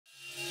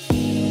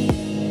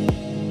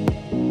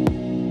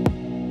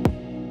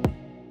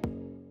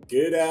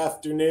Good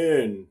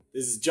afternoon.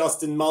 This is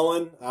Justin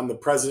Mullen. I'm the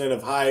president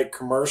of Hyatt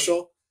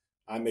Commercial.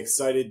 I'm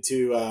excited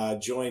to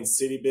join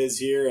CityBiz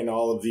here and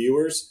all of the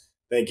viewers.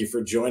 Thank you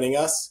for joining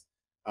us.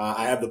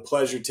 I have the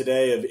pleasure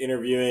today of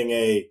interviewing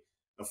a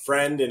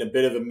friend and a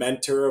bit of a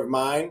mentor of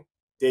mine,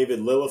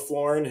 David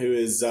Lillefloren, who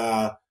is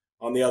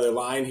on the other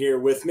line here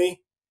with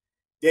me.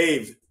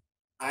 Dave,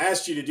 I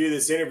asked you to do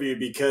this interview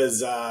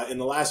because in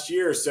the last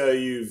year or so,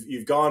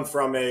 you've gone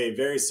from a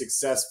very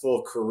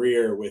successful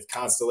career with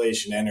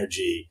Constellation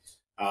Energy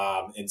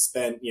and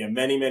spent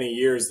many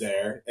years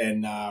there,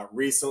 and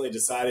recently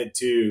decided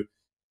to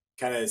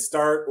kind of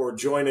start or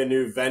join a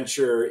new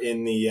venture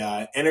in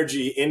the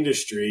energy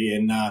industry.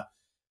 And I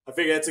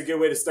figure that's a good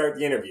way to start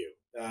the interview.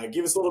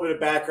 Give us a little bit of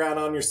background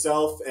on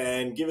yourself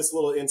and give us a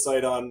little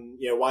insight on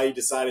why you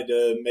decided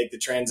to make the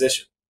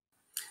transition.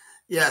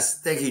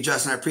 Yes, thank you,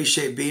 Justin. I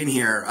appreciate being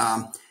here.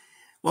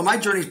 Well, my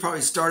journey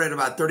probably started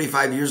about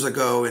 35 years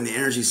ago in the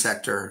energy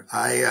sector.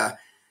 I,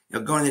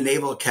 going to the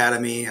Naval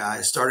Academy,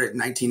 I started in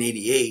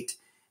 1988.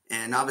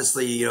 And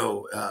obviously,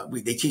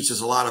 they teach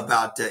us a lot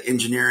about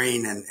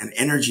engineering and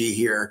energy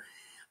here.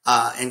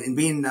 And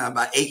being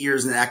about 8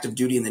 years in active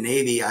duty in the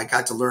Navy, I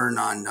got to learn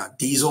on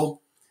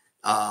diesel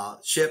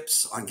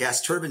ships, on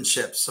gas turbine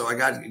ships. So I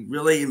got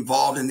really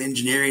involved in the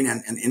engineering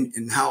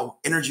and how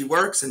energy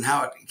works and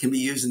how it can be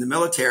used in the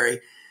military.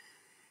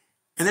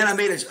 And then I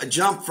made a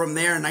jump from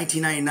there in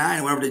 1999.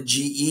 I went over to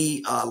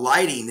GE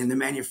lighting in the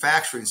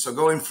manufacturing. So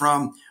going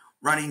from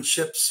running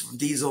ships,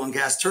 diesel and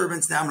gas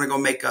turbines, now I'm going to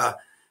go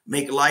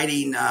make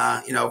lighting,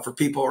 for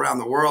people around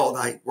the world.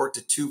 I worked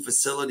at two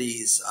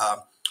facilities.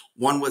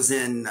 One was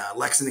in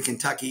Lexington,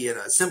 Kentucky, at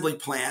an assembly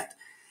plant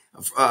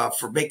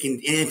for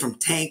making anything from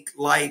tank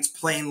lights,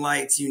 plane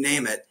lights, you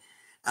name it.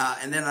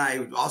 And then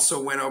I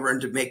also went over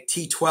and to make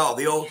T12,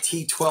 the old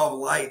T12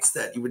 lights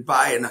that you would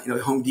buy in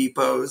Home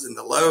Depots and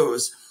the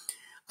Lowe's.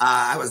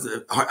 I was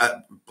the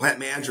plant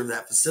manager of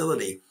that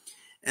facility.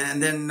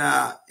 And then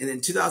in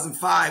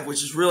 2005,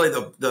 which is really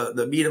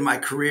the meat of my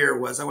career,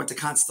 was I went to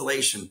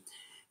Constellation.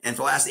 And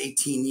for the last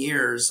 18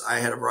 years, I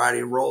had a variety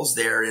of roles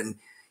there in,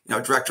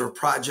 director of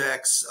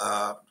projects,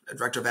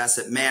 director of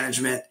asset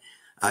management,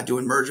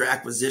 doing merger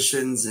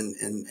acquisitions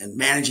and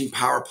managing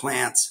power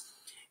plants.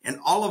 And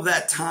all of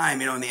that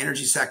time, in the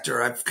energy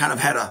sector, I've kind of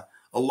had a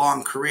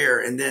long career.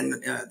 And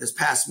then this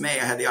past May,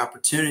 I had the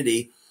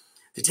opportunity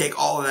to take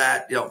all of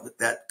that,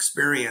 that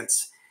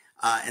experience.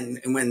 And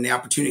when the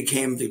opportunity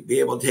came to be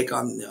able to take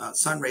on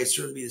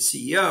Sunraycer to be the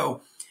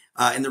CEO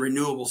in the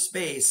renewable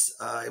space,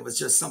 it was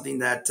just something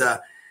that,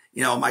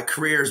 my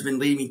career has been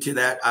leading me to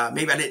that.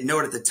 Maybe I didn't know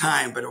it at the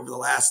time, but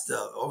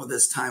over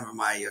this time of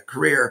my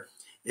career,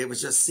 it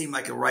was just seemed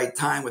like a right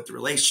time with the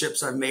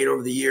relationships I've made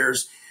over the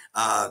years.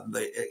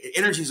 The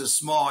energy is a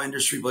small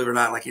industry, believe it or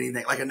not, like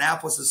anything. Like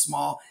Annapolis is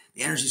small.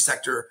 The energy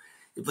sector,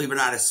 believe it or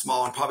not, is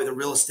small, and probably the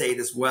real estate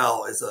as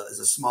well is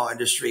a small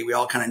industry. We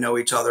all kind of know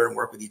each other and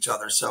work with each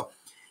other. So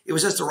it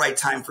was just the right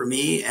time for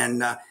me,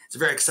 and it's a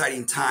very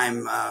exciting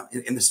time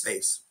in the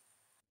space.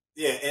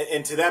 Yeah,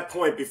 and to that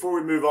point, before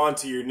we move on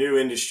to your new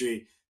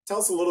industry, tell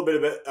us a little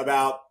bit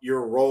about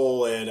your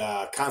role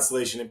at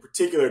Constellation, in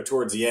particular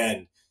towards the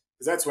end,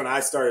 because that's when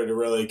I started to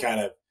really kind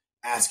of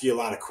ask you a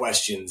lot of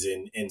questions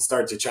and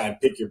start to try and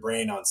pick your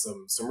brain on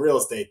some real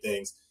estate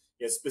things.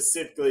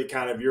 Specifically,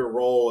 kind of your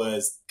role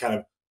as kind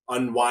of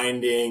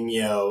unwinding,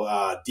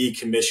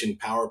 decommissioned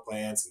power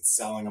plants and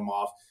selling them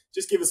off.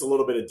 Just give us a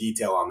little bit of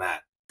detail on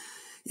that.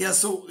 Yeah,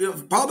 so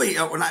probably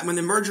when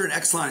the merger in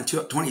Exxon in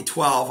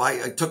 2012,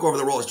 I took over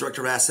the role as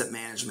director of asset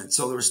management.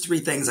 So there was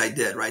three things I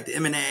did, right? The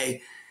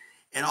M&A,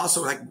 and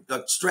also like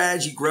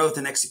strategy, growth,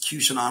 and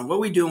execution on what are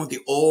we doing with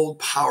the old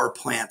power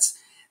plants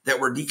that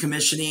we're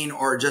decommissioning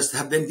or just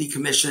have been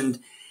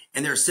decommissioned,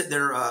 and they're sitting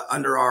there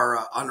under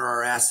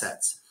our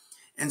assets.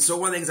 And so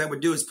one of the things I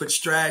would do is put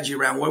strategy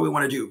around what do we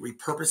want to do: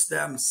 repurpose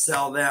them,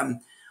 sell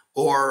them,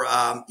 or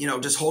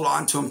just hold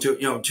on to them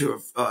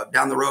to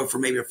down the road for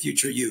maybe a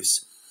future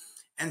use.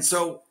 And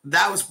so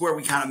that was where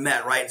we kind of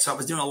met, right? So I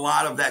was doing a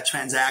lot of that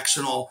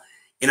transactional,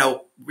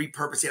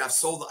 repurposing. I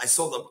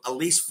sold at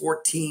least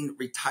 14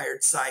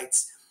 retired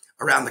sites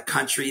around the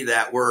country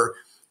that were,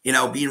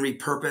 being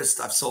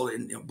repurposed. I've sold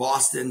in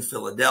Boston,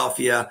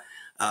 Philadelphia,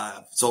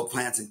 sold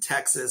plants in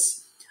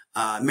Texas,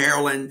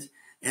 Maryland.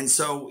 And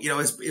so,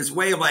 it's a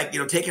way of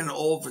taking an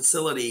old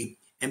facility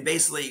and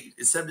basically,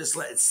 instead of just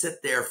let it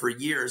sit there for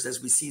years,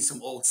 as we see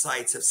some old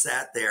sites have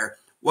sat there,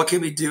 what can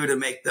we do to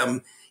make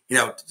them,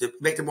 to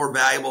make them more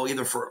valuable,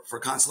 either for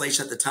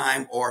Constellation at the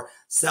time or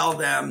sell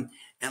them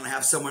and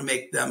have someone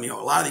make them, a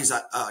lot of these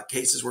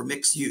cases were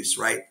mixed use,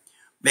 right?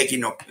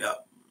 Making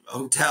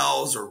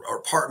hotels or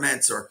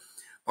apartments or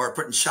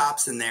putting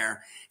shops in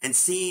there, and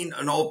seeing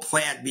an old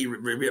plant be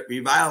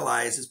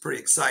revitalized is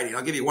pretty exciting.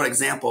 I'll give you one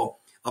example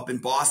up in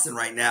Boston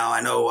right now. I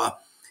know,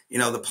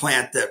 the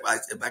plant that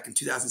back in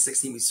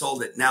 2016, we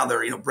sold it. Now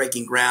they're,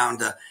 breaking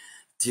ground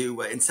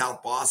in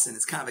South Boston.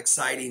 It's kind of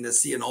exciting to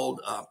see an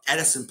old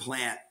Edison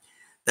plant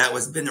that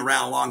was been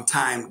around a long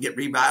time get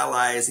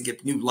revitalized and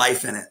get new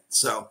life in it.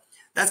 So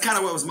that's kind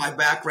of what was my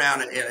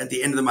background at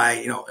the end of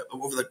my,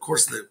 over the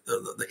course of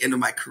the end of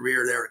my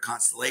career there at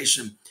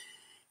Constellation.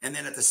 And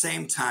then at the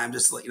same time,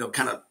 just,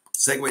 kind of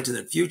segue to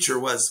the future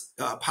was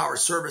power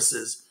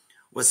services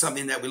was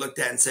something that we looked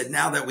at and said,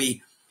 now that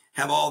we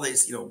have all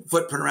this,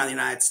 footprint around the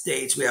United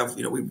States, we have,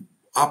 we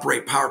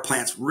operate power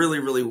plants really,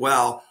 really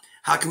well.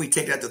 How can we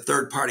take that to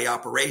third-party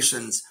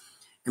operations?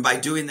 And by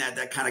doing that,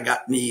 that kind of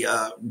got me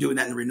doing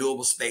that in the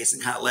renewable space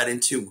and kind of led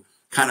into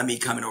kind of me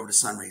coming over to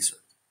Sunraycer.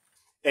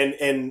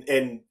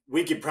 And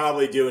we could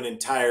probably do an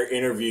entire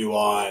interview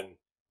on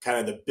kind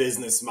of the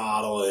business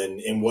model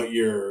and what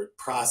your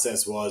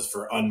process was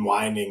for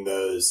unwinding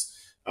those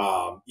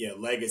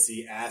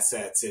legacy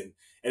assets. And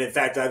in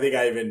fact, I think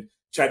I even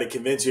tried to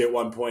convince you at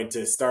one point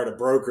to start a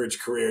brokerage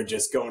career,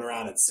 just going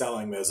around and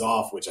selling those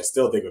off, which I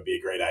still think would be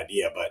a great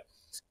idea. But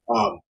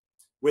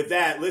with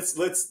that,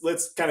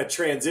 let's kind of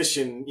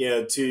transition,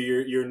 to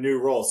your new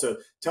role. So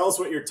tell us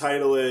what your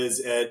title is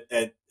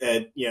at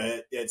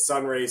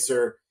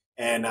Sunraycer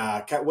and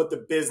what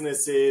the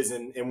business is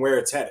and where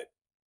it's headed.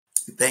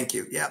 Thank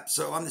you. Yeah.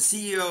 So I'm the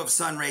CEO of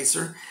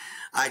Sunraycer.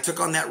 I took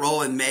on that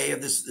role in May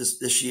of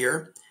this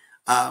year.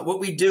 What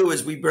we do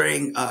is we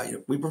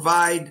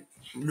provide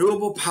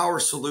renewable power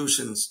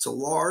solutions to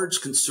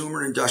large consumer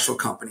and industrial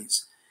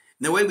companies.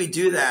 And the way we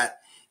do that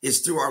is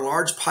through our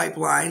large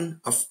pipeline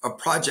of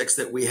projects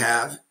that we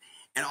have,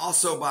 and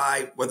also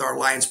with our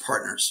alliance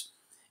partners.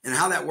 And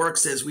how that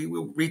works is we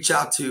will reach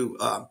out to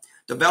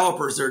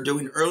developers that are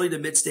doing early to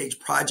mid-stage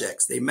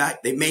projects. They may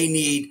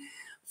need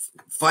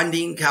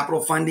funding,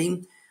 capital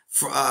funding,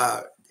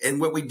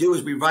 and what we do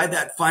is we provide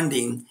that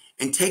funding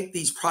and take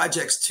these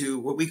projects to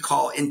what we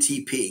call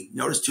NTP,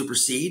 notice to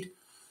proceed.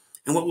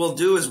 And what we'll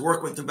do is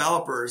work with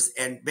developers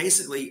and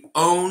basically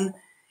own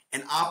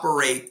and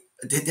operate,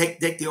 take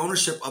the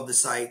ownership of the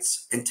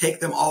sites and take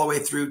them all the way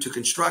through to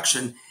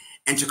construction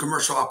and to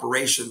commercial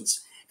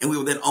operations. And we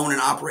will then own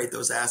and operate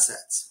those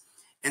assets.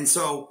 And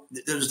so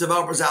there's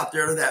developers out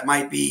there that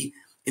might be,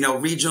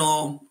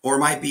 regional or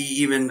might be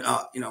even,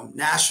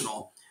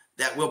 national,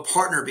 that will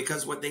partner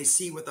because what they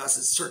see with us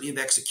is certainty of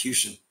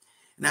execution.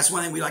 And that's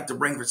one thing we like to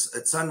bring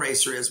at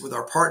Sunraycer is with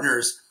our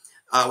partners,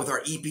 with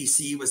our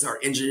EPC, with our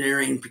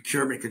engineering,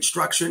 procurement,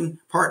 construction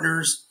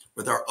partners,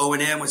 with our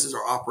O&M, which is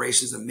our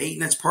operations and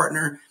maintenance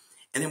partner.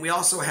 And then we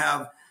also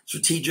have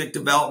strategic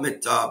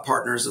development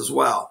partners as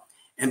well.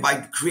 And by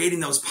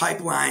creating those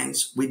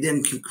pipelines, we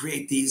then can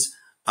create these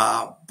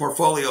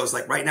portfolios.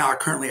 Like right now, are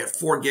currently at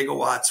 4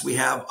 gigawatts. We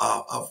have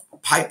a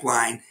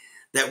pipeline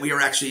that we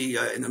are actually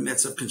in the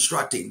midst of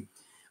constructing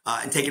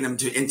and taking them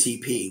to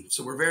NTP.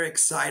 So we're very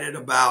excited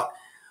about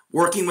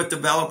working with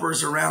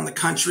developers around the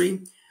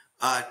country.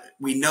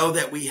 We know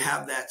that we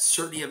have that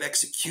certainty of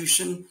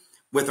execution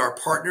with our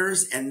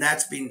partners, and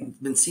that's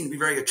been seen to be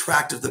very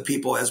attractive to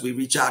people as we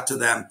reach out to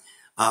them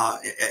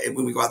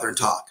when we go out there and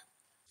talk.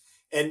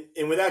 And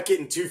without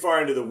getting too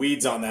far into the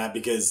weeds on that,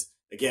 because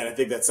again, I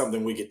think that's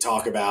something we could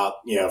talk about,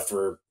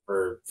 for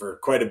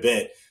quite a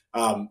bit.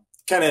 Kind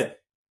of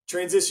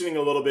transitioning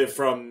a little bit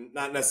from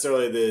not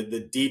necessarily the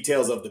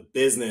details of the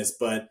business,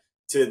 but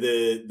to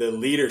the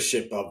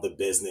leadership of the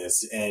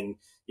business. And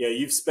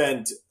you've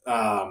spent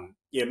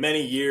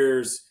many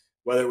years,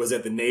 whether it was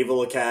at the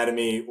Naval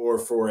Academy or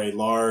for a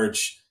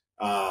large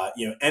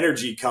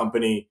energy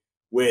company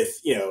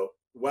with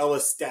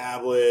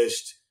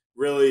well-established,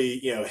 really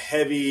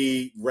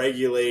heavy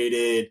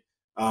regulated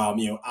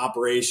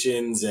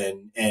operations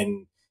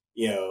and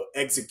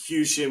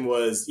execution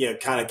was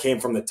kind of came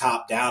from the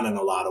top down in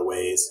a lot of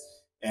ways.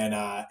 And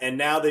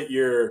now that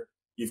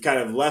you've kind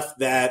of left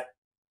that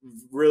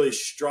really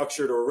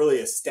structured or really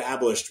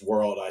established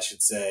world, I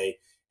should say,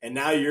 and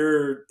now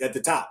you're at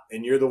the top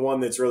and you're the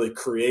one that's really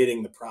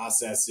creating the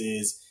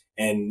processes.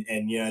 And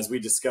as we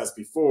discussed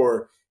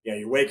before,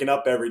 you're waking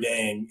up every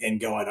day and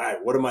going, all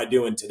right, what am I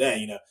doing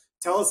today?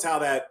 Tell us how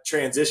that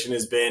transition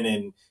has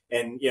been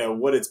and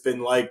what it's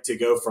been like to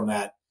go from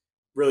that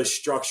really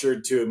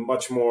structured to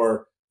much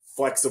more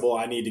flexible.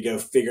 I need to go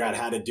figure out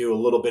how to do a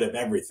little bit of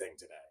everything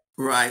today.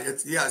 Right.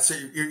 So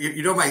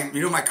you know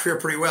my career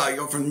pretty well. You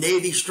go from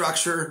Navy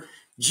structure,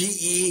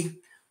 GE,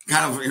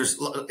 kind of,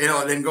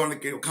 and then going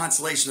to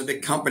Constellation, a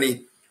big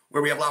company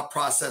where we have a lot of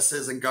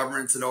processes and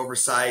governance and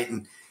oversight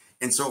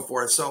and so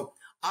forth. So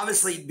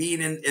obviously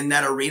being in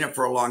that arena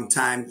for a long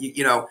time,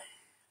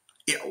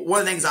 one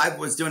of the things I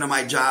was doing in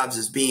my jobs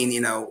is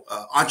being,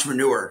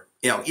 entrepreneur,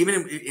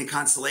 even in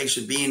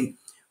Constellation, being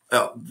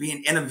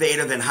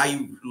innovative in how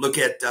you look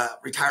at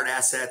retired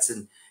assets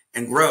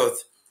and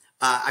growth.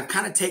 I've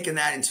kind of taken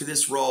that into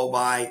this role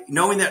by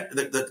knowing that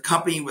the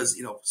company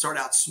was, started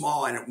out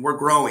small and we're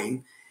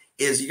growing,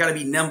 is you got to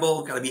be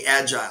nimble, got to be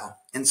agile.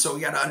 And so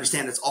you got to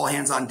understand it's all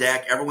hands on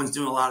deck. Everyone's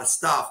doing a lot of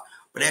stuff.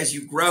 But as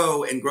you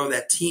grow and grow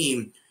that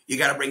team, you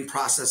got to bring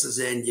processes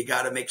in. You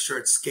got to make sure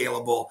it's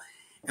scalable.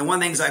 And one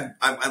of the things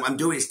I'm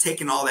doing is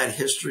taking all that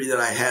history that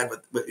I had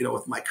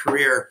with my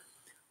career,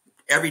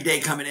 every day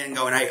coming in and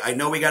going, I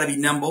know we got to be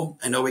nimble.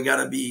 I know we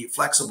got to be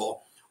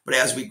flexible. But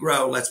as we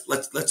grow,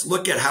 let's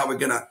look at how we're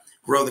going to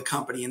grow the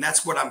company. And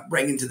that's what I'm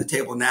bringing to the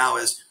table now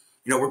is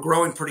we're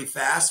growing pretty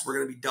fast. We're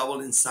going to be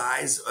doubled in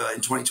size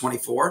in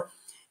 2024.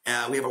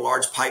 We have a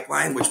large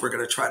pipeline, which we're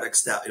going to try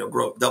to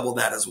grow, double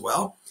that as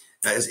well,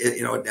 in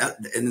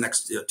the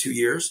next 2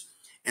 years.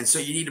 And so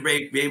you need to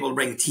be able to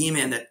bring a team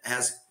in that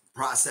has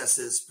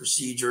processes,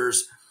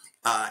 procedures,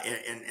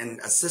 and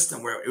a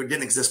system where it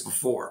didn't exist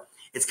before.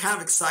 It's kind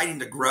of exciting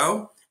to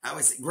grow. I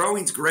always say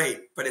growing's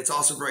great, but it's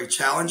also very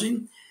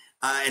challenging.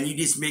 And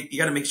you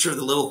got to make sure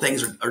the little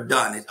things are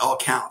done. It all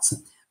counts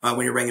when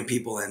you're bringing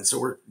people in. So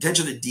we're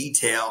attention to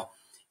detail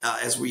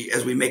as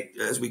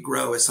we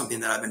grow is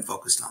something that I've been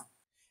focused on.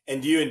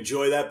 And do you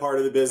enjoy that part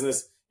of the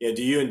business?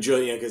 Do you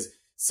enjoy, because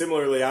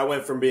similarly, I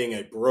went from being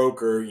a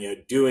broker,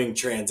 doing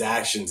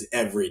transactions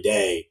every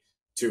day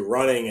to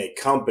running a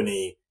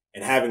company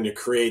and having to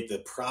create the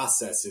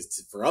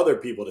processes for other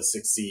people to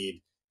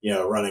succeed,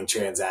 running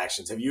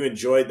transactions. Have you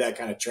enjoyed that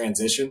kind of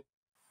transition?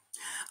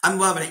 I'm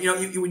loving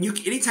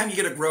it. Anytime you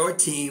get to grow a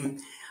team,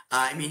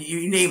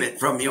 you name it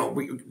from,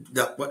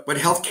 what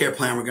healthcare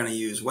plan we're going to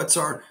use. What's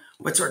our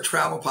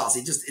travel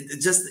policy? Just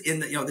in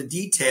the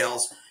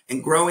details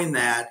and growing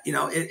that,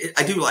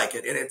 I do like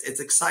it. And it's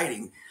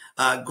exciting.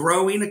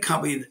 Growing a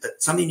company,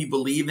 something you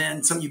believe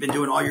in, something you've been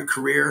doing all your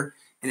career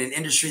in an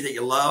industry that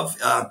you love.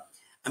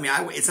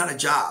 It's not a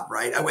job,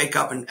 right? I wake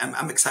up and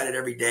I'm excited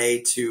every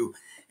day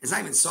it's not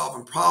even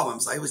solving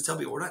problems. I always tell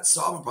people we're not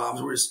solving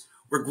problems.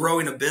 We're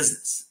growing a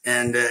business,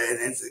 and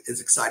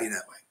it's exciting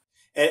that way.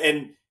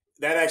 And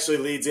that actually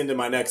leads into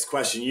my next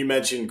question. You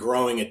mentioned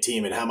growing a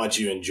team and how much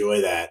you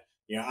enjoy that.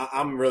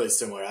 I'm really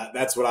similar.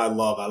 That's what I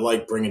love. I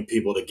like bringing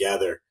people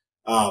together.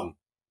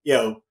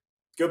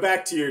 Go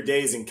back to your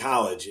days in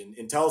college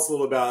and tell us a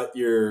little about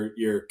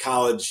your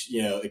college,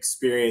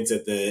 experience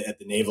at the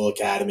Naval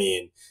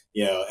Academy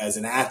and, as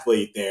an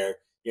athlete there,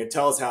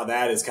 tell us how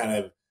that has kind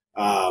of,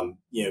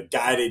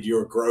 guided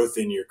your growth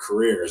in your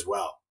career as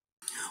well.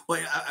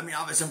 Well,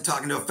 obviously I'm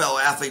talking to a fellow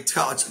athlete,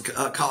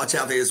 college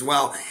athlete as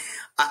well.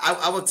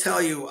 I will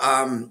tell you,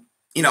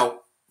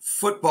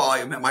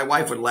 football, my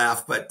wife would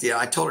laugh, but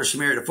I told her she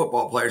married a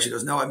football player. She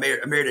goes, no, I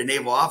married a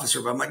naval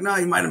officer. But I'm like, no,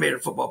 you might have married a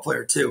football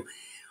player too.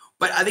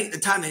 But I think the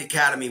time in the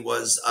academy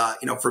was,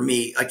 for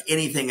me, like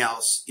anything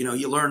else,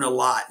 you learn a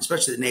lot,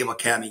 especially the Naval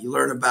Academy. You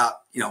learn about,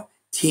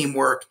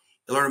 teamwork.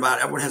 You learn about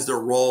everyone has their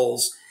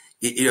roles.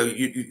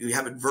 You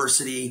have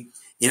adversity.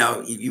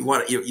 You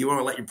want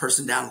to let your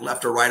person down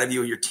left or right of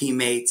you or your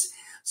teammates.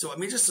 So,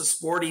 just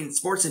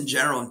sports in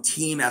general and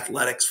team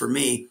athletics for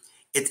me,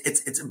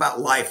 it's about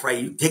life,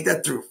 right? You take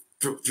that through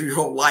your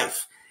whole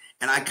life.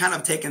 And I kind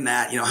of taken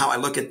that, how I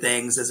look at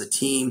things as a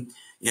team,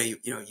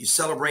 you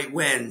celebrate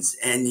wins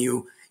and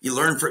you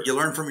learn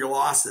from your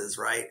losses,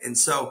 right? And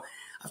so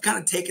I've kind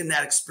of taken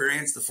that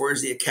experience, the 4 years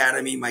of the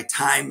academy, my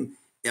time,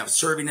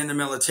 serving in the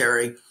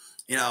military,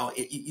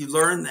 you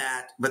learn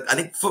that. But I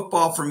think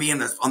football for me on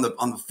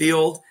the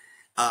field,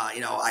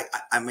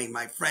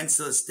 my friends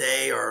to this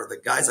day are the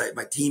guys,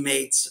 my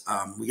teammates.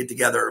 We get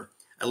together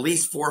at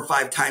least 4 or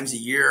 5 times a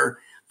year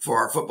for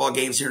our football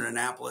games here in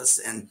Annapolis,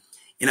 and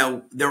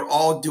they're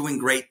all doing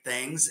great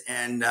things,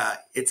 and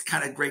it's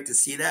kind of great to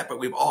see that. But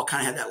we've all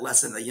kind of had that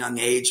lesson at a young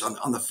age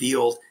on the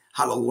field,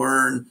 how to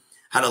learn,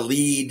 how to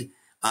lead,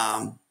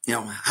 how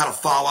to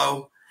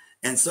follow.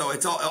 And so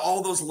it's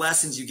all those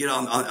lessons you get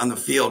on the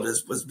field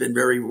has been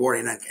very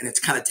rewarding, and it's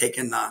kind of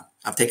taken.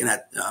 I've taken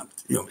that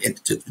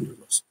into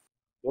those.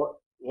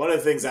 One of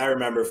the things I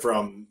remember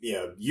from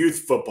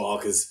youth football,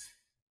 because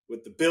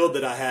with the build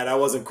that I had, I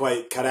wasn't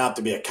quite cut out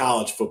to be a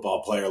college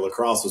football player.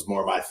 Lacrosse was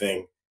more my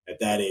thing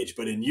at that age.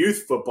 But in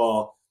youth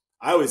football,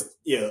 I always,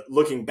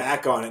 looking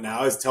back on it now, I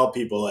always tell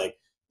people, like,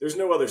 there's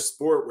no other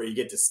sport where you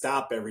get to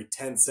stop every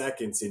 10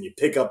 seconds and you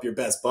pick up your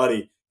best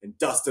buddy and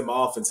dust him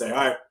off and say, all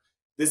right,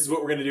 this is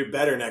what we're going to do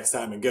better next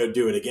time, and go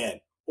do it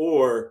again.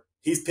 Or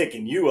he's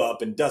picking you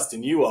up and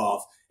dusting you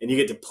off, and you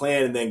get to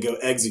plan and then go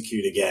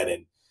execute again.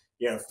 And,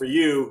 for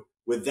you,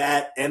 with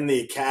that and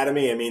the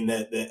academy,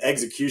 the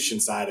execution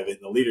side of it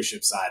and the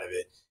leadership side of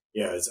it,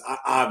 it's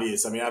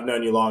obvious. I've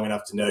known you long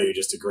enough to know you're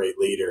just a great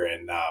leader,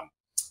 and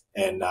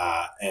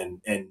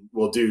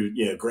will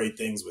do, great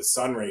things with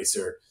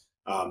Sunraycer.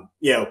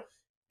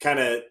 Kind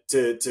of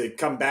to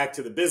come back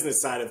to the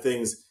business side of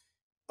things,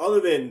 other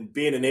than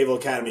being a Naval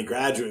Academy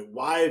graduate,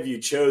 why have you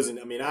chosen?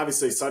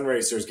 Obviously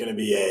Sunraycer is going to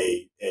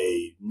be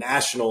a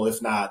national,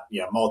 if not,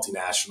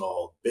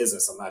 multinational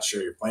business. I'm not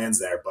sure your plans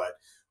there, but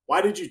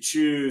why did you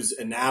choose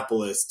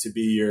Annapolis to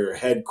be your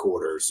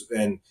headquarters?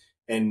 And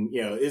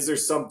is there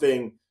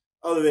something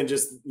other than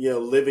just,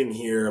 living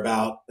here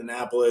about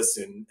Annapolis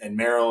and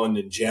Maryland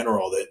in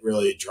general that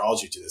really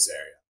draws you to this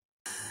area?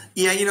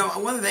 Yeah,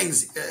 one of the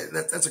things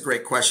that's a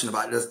great question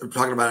about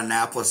talking about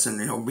Annapolis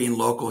and being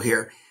local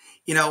here.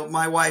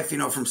 My wife,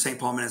 from St.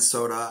 Paul,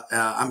 Minnesota.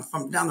 I'm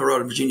from down the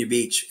road in Virginia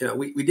Beach.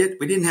 We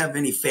didn't have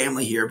any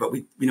family here, but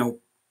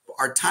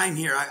our time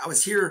here. I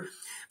was here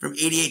from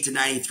 88 to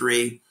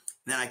 93.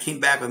 And then I came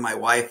back with my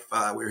wife.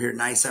 We were here in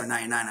 97,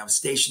 99. I was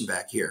stationed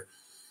back here.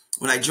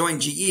 When I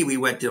joined GE, we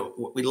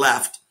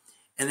left,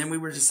 and then we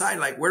were deciding,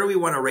 like, where do we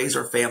want to raise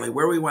our family?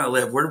 Where do we want to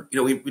live?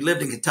 We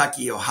lived in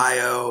Kentucky,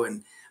 Ohio,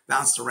 and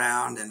bounced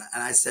around, and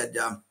I said,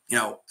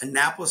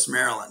 Annapolis,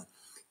 Maryland.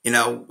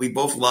 We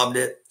both loved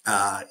it.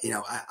 I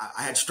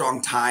had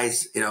strong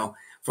ties,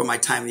 from my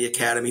time in the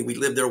academy. We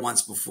lived there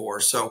once before.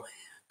 So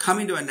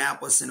coming to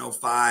Annapolis in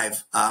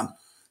 '05,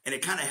 and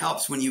it kind of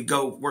helps when you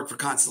go work for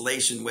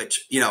Constellation,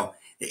 which,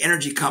 the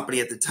energy company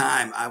at the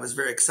time, I was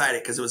very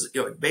excited because it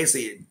was,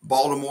 basically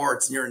Baltimore.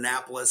 It's near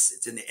Annapolis.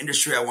 It's in the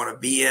industry I want to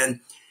be in.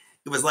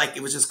 It was like,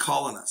 it was just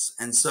calling us.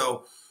 And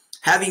so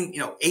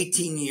having,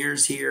 18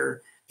 years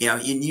here,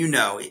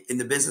 in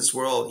the business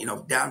world,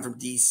 down from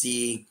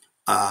DC,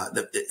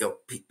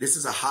 this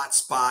is a hot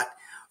spot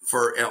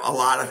for a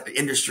lot of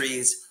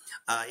industries.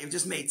 It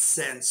just made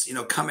sense,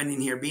 coming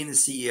in here, being the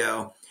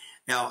CEO,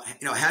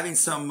 having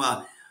some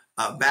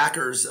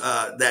backers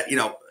that,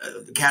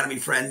 Academy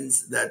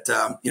friends that,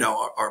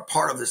 are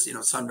part of this,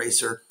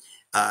 Sunraycer.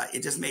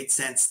 It just made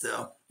sense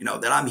to,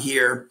 that I'm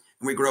here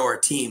and we grow our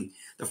team.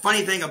 The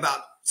funny thing about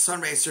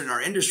Sunraycer in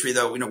our industry,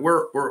 though,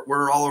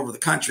 we're all over the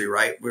country,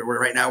 right?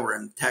 Right now we're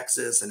in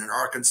Texas and in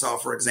Arkansas,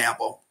 for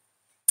example.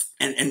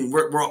 And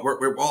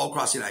we're all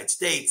across the United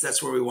States.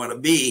 That's where we want to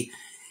be.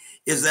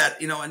 Is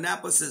that,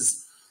 Annapolis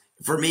is,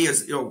 for me,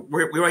 is, we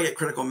want to get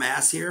critical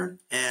mass here.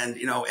 And,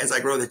 as I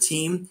grow the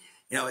team,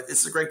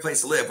 it's a great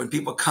place to live. When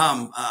people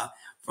come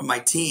from my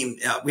team,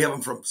 we have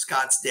them from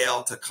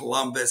Scottsdale to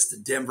Columbus to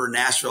Denver,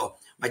 Nashville.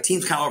 My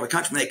team's kind of all over the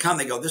country. When they come,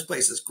 they go, this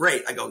place is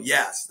great. I go,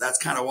 yes. That's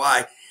kind of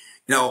why,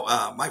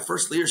 my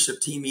first leadership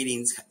team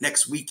meeting's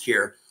next week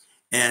here.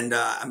 And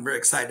I'm very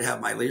excited to have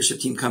my leadership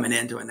team coming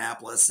into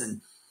Annapolis.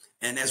 And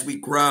as we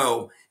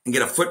grow and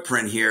get a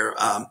footprint here,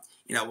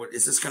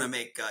 is this going to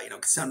make,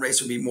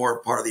 Sunraycer be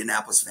more part of the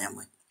Annapolis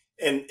family?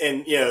 And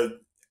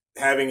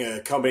having a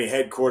company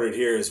headquartered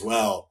here as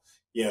well,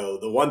 the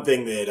one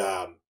thing that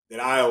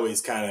I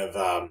always kind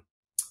of,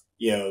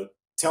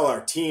 tell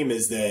our team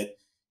is that,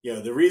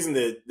 the reason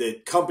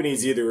that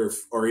companies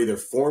are either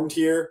formed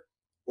here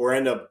or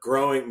end up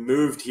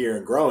moved here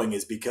and growing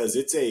is because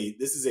this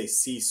is a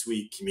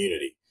C-suite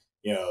community.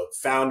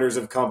 Founders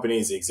of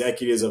companies,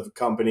 executives of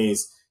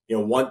companies,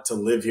 want to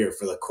live here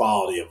for the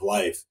quality of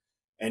life.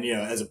 And,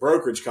 as a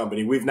brokerage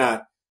company,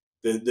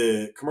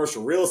 the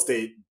commercial real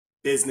estate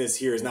business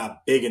here is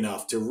not big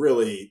enough to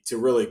really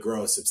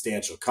grow a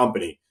substantial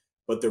company,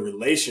 but the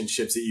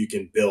relationships that you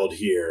can build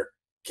here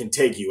can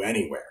take you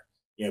anywhere.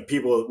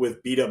 People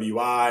with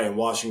BWI and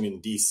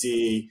Washington,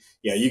 D.C.,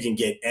 you can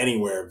get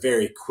anywhere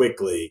very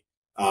quickly,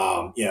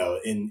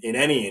 in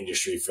any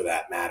industry for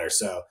that matter.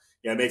 So,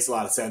 it makes a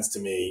lot of sense to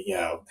me,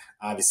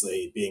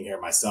 obviously being here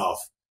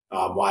myself,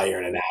 while you're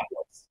in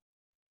Annapolis.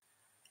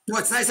 Well,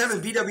 it's nice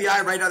having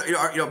BWI right up,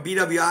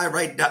 BWI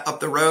right up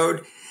the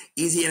road,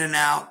 easy in and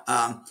out.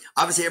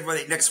 Obviously,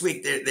 everybody next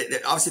week,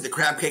 obviously the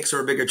crab cakes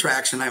are a big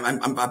attraction. I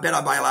bet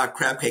I'll buy a lot of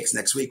crab cakes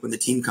next week when the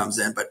team comes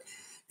in. But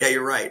yeah,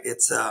 you're right.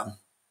 It's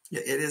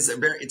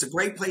a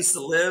great place to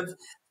live,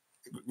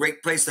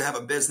 great place to have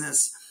a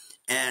business,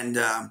 and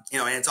and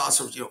it's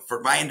also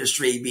for my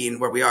industry being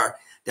where we are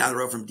down the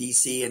road from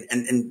DC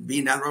and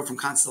being down the road from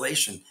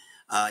Constellation.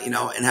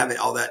 And having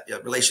all that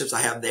relationships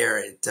I have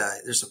there,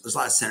 there's a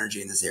lot of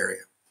synergy in this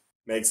area.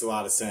 Makes a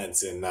lot of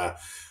sense. And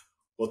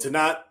well, to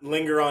not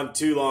linger on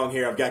too long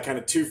here, I've got kind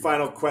of two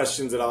final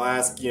questions that I'll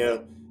ask.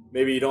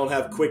 Maybe you don't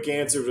have quick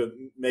answers, but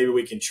maybe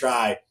we can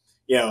try.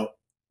 The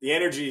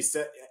energy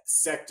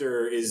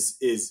sector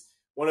is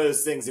one of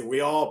those things that we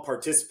all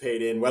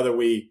participate in, whether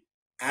we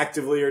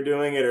actively are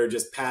doing it or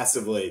just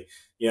passively.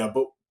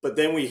 But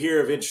then we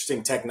hear of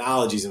interesting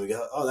technologies and we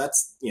go, oh,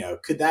 that's,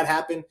 could that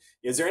happen?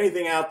 Is there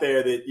anything out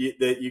there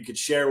that you could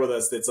share with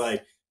us that's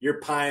like, you're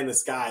pie in the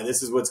sky,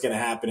 this is what's going to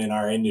happen in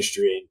our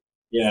industry?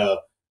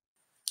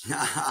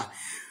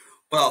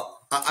 Well,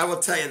 I will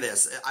tell you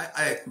this.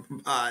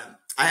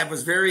 I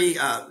was very,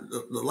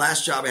 the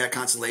last job I had at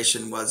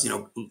Constellation was,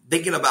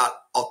 thinking about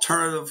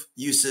alternative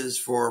uses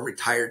for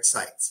retired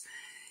sites.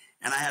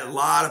 And I had a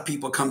lot of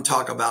people come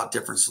talk about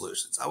different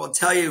solutions. I will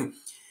tell you,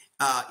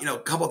 a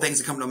couple of things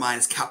that come to mind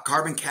is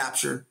carbon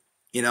capture.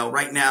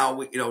 Right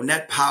now,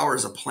 Net Power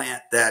is a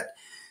plant that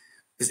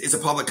is a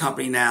public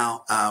company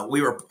now.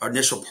 We were our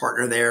initial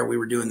partner there. We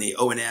were doing the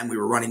O&M. We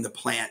were running the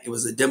plant. It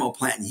was a demo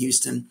plant in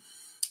Houston.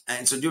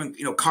 And so doing,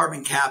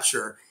 carbon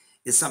capture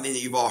is something that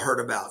you've all heard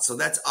about. So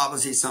that's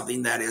obviously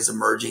something that is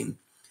emerging.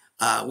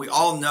 We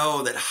all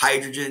know that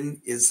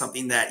hydrogen is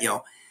something that,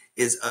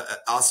 is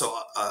also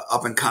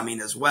up and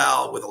coming as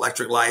well with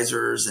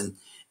electrolyzers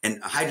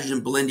and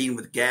hydrogen blending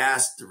with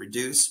gas to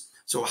reduce.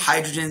 So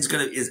hydrogen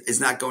is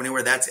not going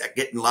anywhere. That's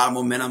getting a lot of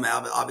momentum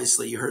out.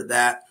 Obviously, you heard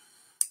that.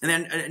 And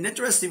then an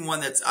interesting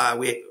one that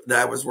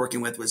I was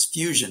working with was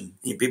fusion.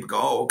 People go,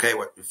 oh, okay,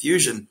 what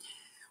fusion?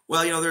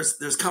 Well,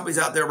 there's companies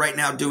out there right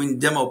now doing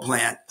demo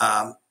plant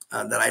that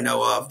I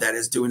know of that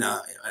is doing an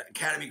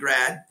academy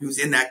grad who's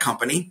in that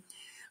company,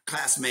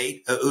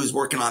 classmate who's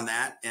working on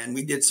that. And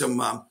we did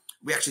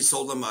we actually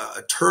sold them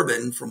a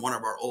turbine from one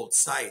of our old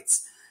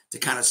sites to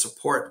kind of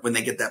support when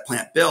they get that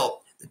plant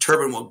built. The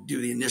turbine will do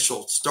the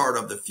initial start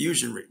of the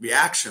fusion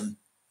reaction.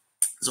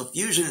 So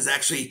fusion is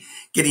actually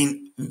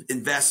getting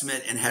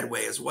investment and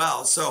headway as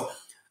well. So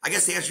I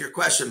guess to answer your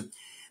question,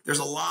 there's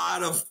a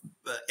lot of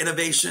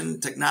innovation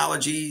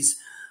technologies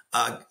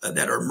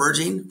that are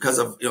emerging because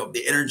of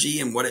the energy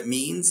and what it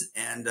means,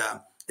 and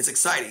it's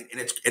exciting,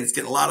 and it's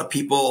getting a lot of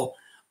people,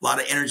 a lot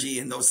of energy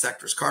in those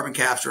sectors: carbon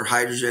capture,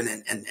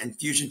 hydrogen, and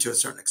fusion to a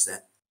certain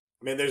extent.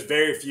 I mean, there's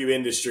very few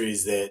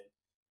industries that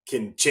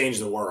can change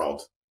the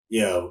world,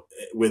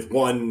 with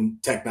one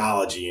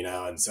technology,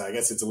 and so I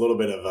guess it's a little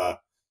bit of a,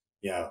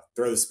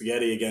 throw the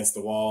spaghetti against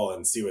the wall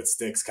and see what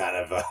sticks kind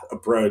of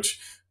approach.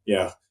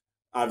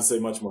 Obviously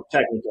much more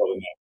technical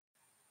than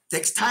that.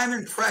 Takes time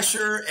and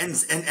pressure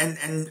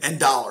and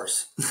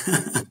dollars.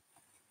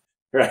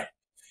 Right.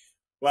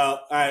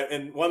 Well, all right.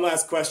 And one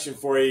last question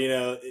for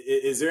you.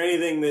 Is there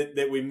anything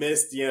that we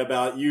missed,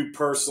 about you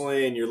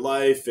personally and your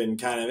life, and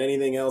kind of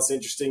anything else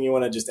interesting you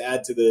want to just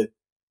add to the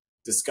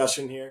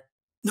discussion here?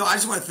 No, I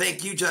just want to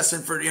thank you,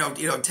 Justin, for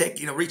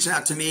reaching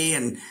out to me,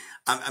 and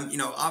I'm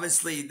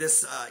obviously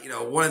this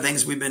one of the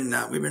things we've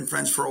been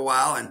friends for a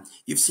while, and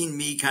you've seen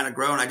me kind of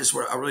grow, and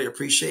I really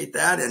appreciate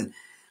that, and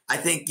I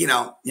think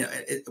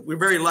we're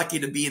very lucky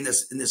to be in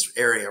this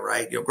area,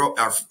 right?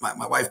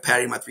 My wife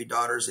Patty and my 3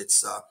 daughters.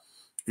 It's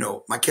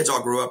my kids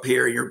all grew up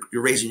here. You're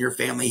raising your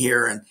family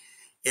here, and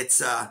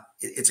it's a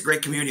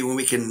great community when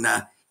we can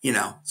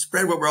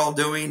spread what we're all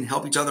doing,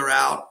 help each other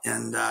out,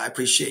 and I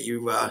appreciate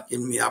you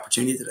giving me the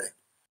opportunity today.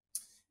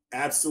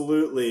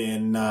 Absolutely,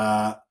 and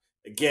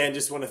again,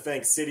 just want to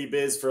thank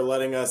CityBiz for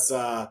letting us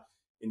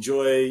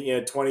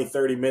enjoy 20,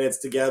 30 minutes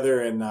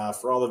together, and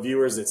for all the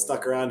viewers that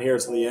stuck around here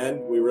till the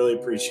end, we really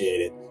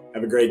appreciate it.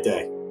 Have a great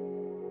day.